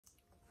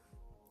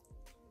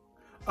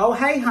Oh,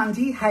 hey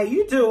Hunty, how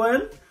you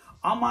doing?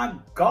 Oh my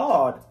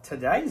God,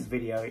 today's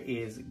video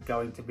is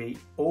going to be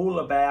all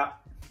about,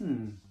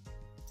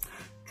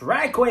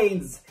 drag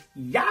queens.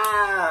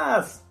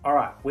 Yes! All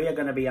right, we are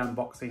gonna be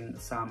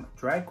unboxing some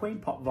drag queen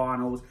pop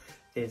vinyls.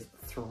 There's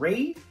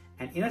 3,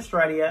 and in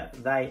Australia,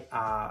 they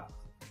are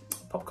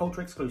Popcultcha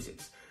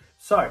exclusives.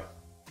 So,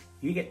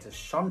 you get to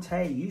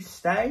Shantae, you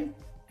stay,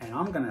 and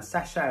I'm gonna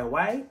sashay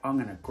away. I'm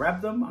gonna grab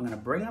them, I'm gonna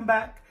bring them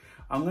back.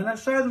 I'm gonna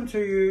show them to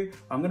you.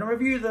 I'm gonna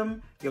review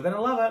them. You're gonna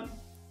love it.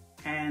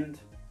 And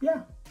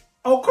yeah.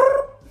 Oh,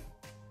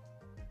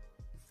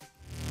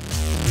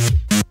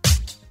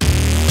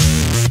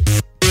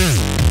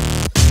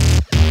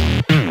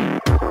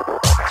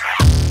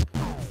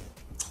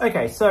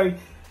 okay, so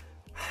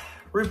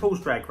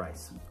RuPaul's Drag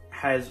Race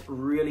has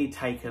really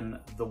taken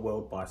the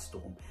world by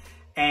storm.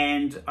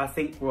 And I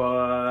think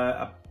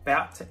we're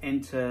about to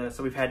enter,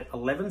 so we've had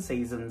 11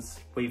 seasons,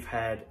 we've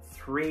had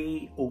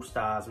 3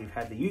 All-Stars, we've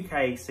had the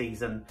UK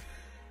season.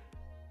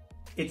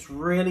 It's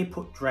really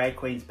put drag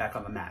queens back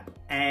on the map.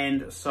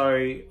 And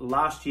so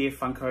last year,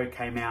 Funko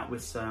came out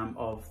with some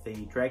of the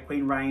drag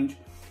queen range.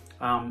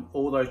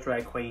 All those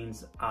drag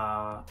queens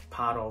are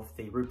part of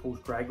the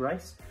RuPaul's Drag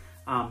Race.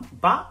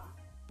 But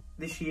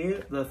this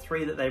year, the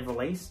 3 that they've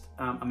released,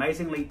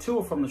 amazingly, 2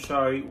 are from the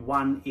show,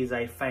 1 is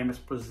a famous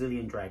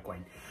Brazilian drag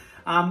queen.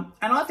 And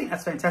I think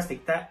that's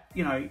fantastic that,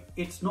 you know,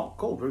 it's not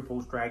called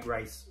RuPaul's Drag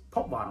Race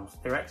Pop Vinyls.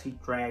 They're actually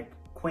drag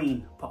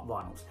queen pop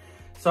vinyls.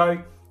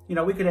 So, you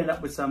know, we could end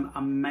up with some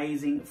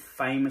amazing,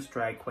 famous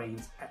drag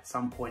queens at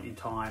some point in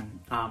time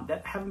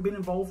that haven't been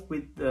involved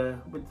with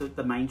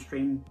the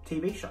mainstream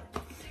TV show.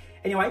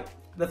 Anyway,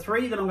 the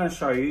 3 that I'm going to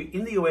show you,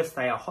 in the US,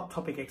 they are Hot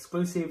Topic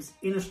exclusives.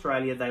 In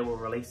Australia, they were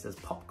released as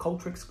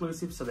Popcultcha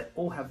exclusives, so they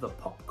all have the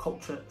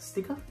Popcultcha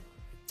sticker.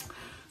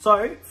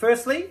 So,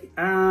 firstly,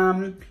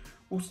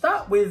 we'll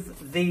start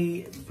with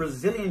the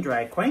Brazilian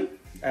drag queen.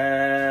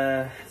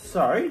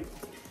 So,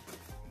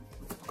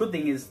 good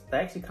thing is they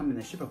actually come in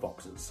the shipper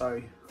boxes,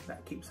 so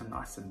that keeps them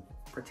nice and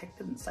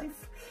protected and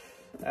safe.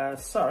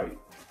 So,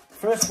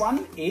 first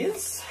one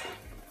is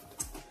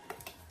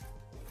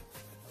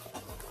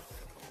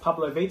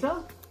Pablo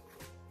Vita.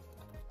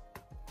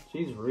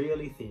 She's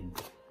really thin.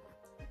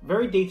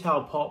 Very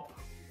detailed pop,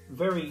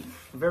 very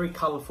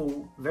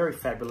colourful, very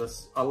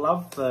fabulous. I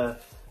love the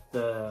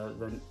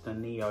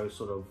neo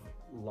sort of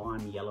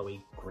lime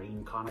yellowy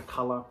green kind of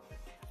colour.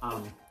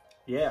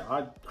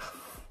 Yeah,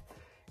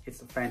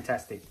 it's a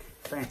fantastic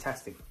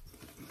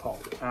pop.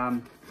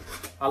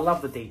 I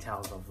love the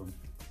details of them.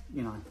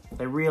 You know,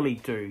 they really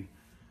do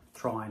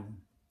try and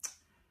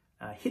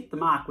hit the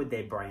mark with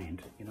their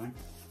brand, you know.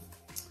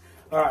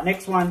 All right,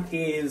 next one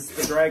is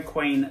the drag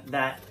queen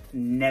that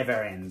never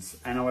ends.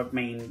 And I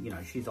mean, you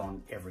know, she's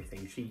on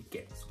everything. She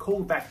gets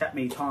called back that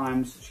many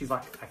times. She's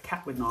like a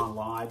cat with 9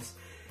 lives.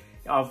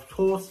 Of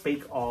course,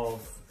 speak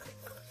of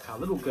our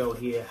little girl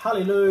here.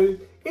 Hallelujah,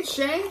 it's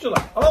Shangela.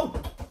 Oh,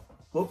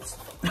 whoops.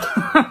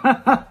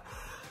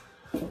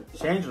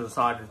 Shangela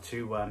decided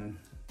to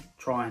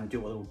try and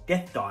do a little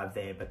death dive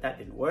there, but that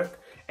didn't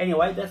work.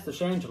 Anyway, that's the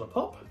Shangela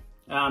pop.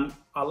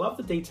 I love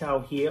the detail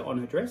here on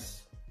her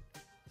dress.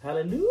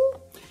 Hallelujah.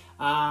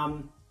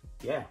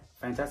 Yeah,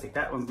 fantastic.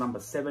 That one's number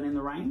 7 in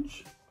the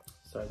range.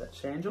 So that's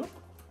Shangela.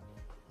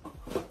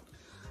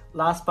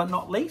 Last but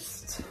not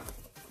least,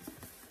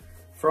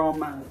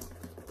 from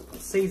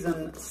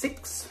season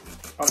 6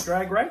 of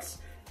Drag Race.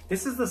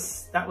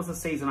 That was the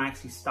season I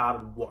actually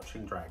started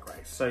watching Drag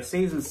Race. So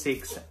season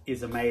 6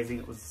 is amazing.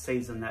 It was the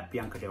season that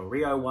Bianca Del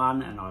Rio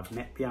won, and I've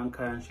met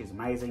Bianca and she's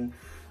amazing.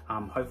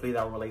 Hopefully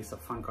they'll release a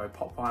Funko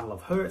Pop vinyl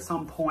of her at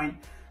some point.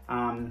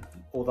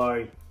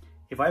 Although,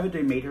 if I ever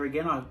do meet her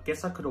again, I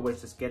guess I could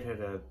always just get her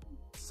to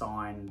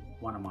sign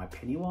one of my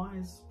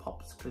Pennywise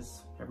pops,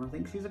 because everyone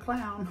thinks she's a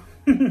clown.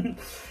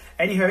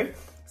 Anywho,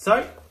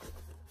 so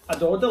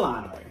Adore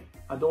Delano.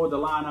 Adore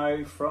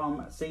Delano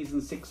from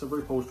season 6 of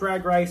RuPaul's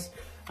Drag Race.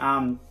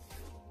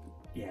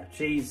 Yeah,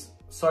 she's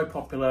so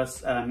popular.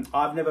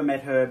 I've never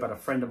met her, but a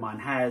friend of mine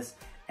has,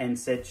 and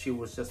said she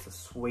was just the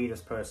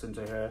sweetest person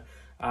to her.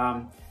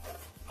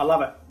 I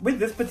love it. With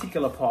this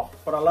particular pop,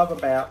 what I love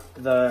about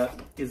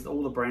is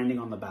all the branding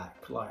on the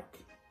back. Like,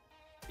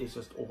 it's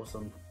just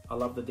awesome. I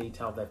love the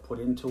detail they've put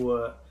into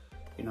it.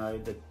 You know,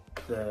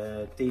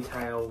 the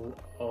detail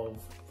of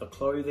the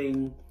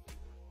clothing,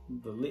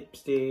 the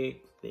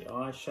lipstick, the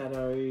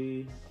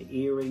eyeshadow, the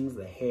earrings,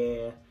 the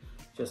hair.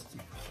 Just,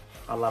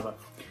 I love it.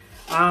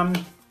 Are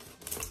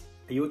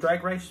you a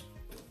Drag Race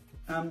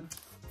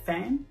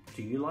fan?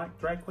 Do you like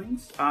drag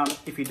queens?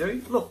 If you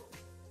do, look,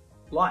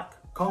 like,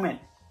 comment.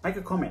 Make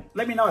a comment.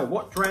 Let me know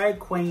what drag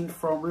queen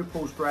from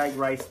RuPaul's Drag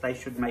Race they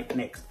should make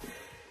next.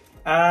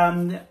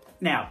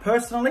 Now,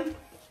 personally,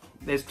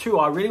 there's 2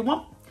 I really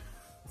want.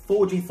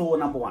 4G Thor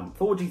number 1.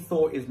 4G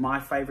Thor is my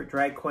favourite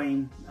drag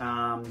queen.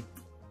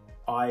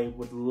 I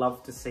would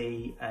love to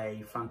see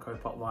a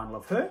Funko Pop vinyl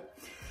of her.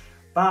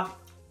 But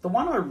the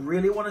one I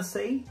really want to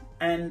see,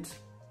 and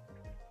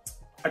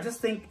I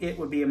just think it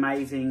would be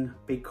amazing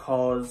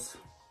because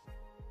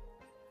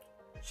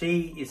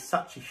she is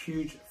such a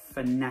huge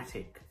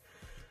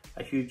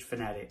a huge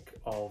fanatic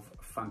of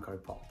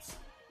Funko Pops.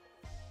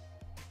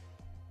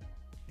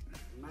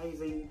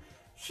 Amazing.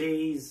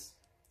 She's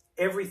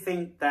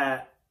everything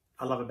that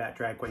I love about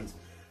drag queens.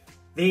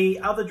 The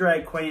other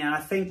drag queen, and I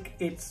think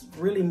it's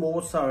really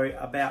more so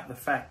about the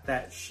fact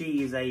that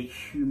she is a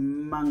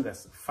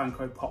humongous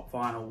Funko Pop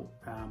vinyl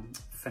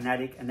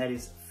fanatic, and that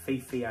is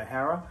Fifi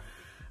O'Hara.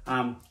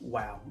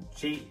 Wow,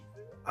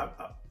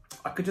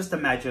 I could just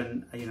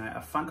imagine, you know,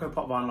 a Funko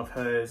Pop vinyl of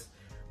hers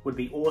would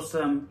be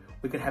awesome.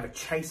 We could have a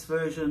chase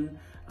version.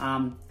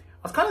 I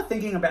was kind of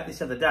thinking about this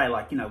the other day,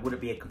 like, you know, would it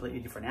be a completely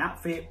different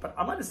outfit? But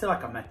I'd like to see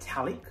like a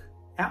metallic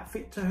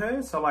outfit to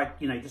her. So like,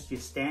 you know, just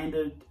your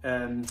standard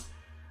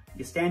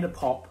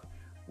pop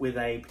with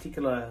a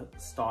particular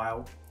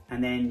style,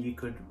 and then you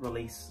could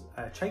release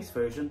a chase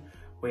version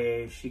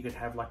where she could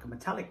have like a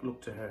metallic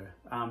look to her,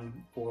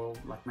 or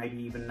like maybe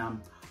even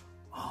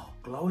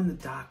glow in the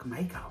dark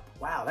makeup.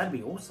 Wow, that'd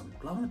be awesome.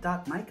 Glow in the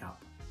dark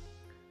makeup.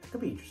 That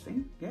could be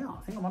interesting. Yeah,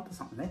 I think I'm onto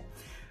something there.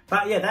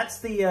 But yeah, that's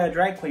the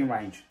drag queen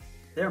range.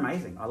 They're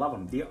amazing. I love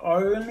them. The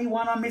only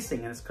one I'm missing,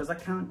 and it's because I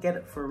can't get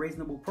it for a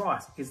reasonable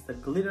price, is the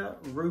glitter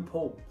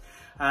RuPaul.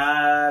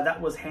 That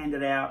was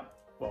handed out.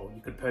 Well,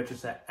 you could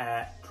purchase it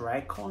at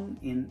DragCon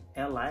in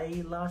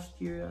LA last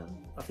year.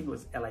 I think it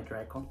was LA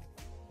DragCon.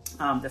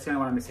 That's the only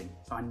one I'm missing,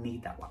 so I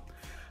need that one.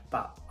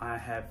 But I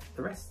have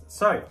the rest.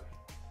 So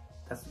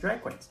that's the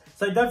drag queens.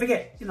 So don't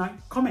forget, you know,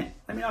 comment.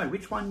 Let me know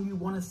which one you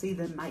want to see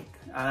them make.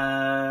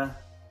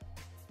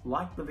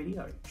 Like the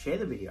video, share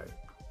the video,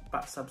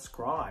 but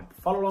subscribe.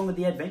 Follow along with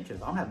the adventures.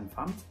 I'm having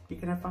fun. You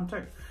can have fun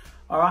too.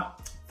 All right.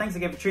 Thanks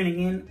again for tuning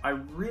in. I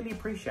really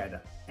appreciate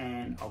it,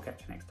 and I'll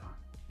catch you next time.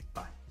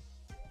 Bye.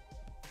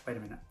 Wait a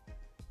minute.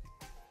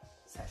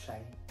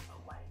 Sashay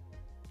away.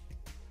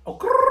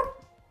 Oh.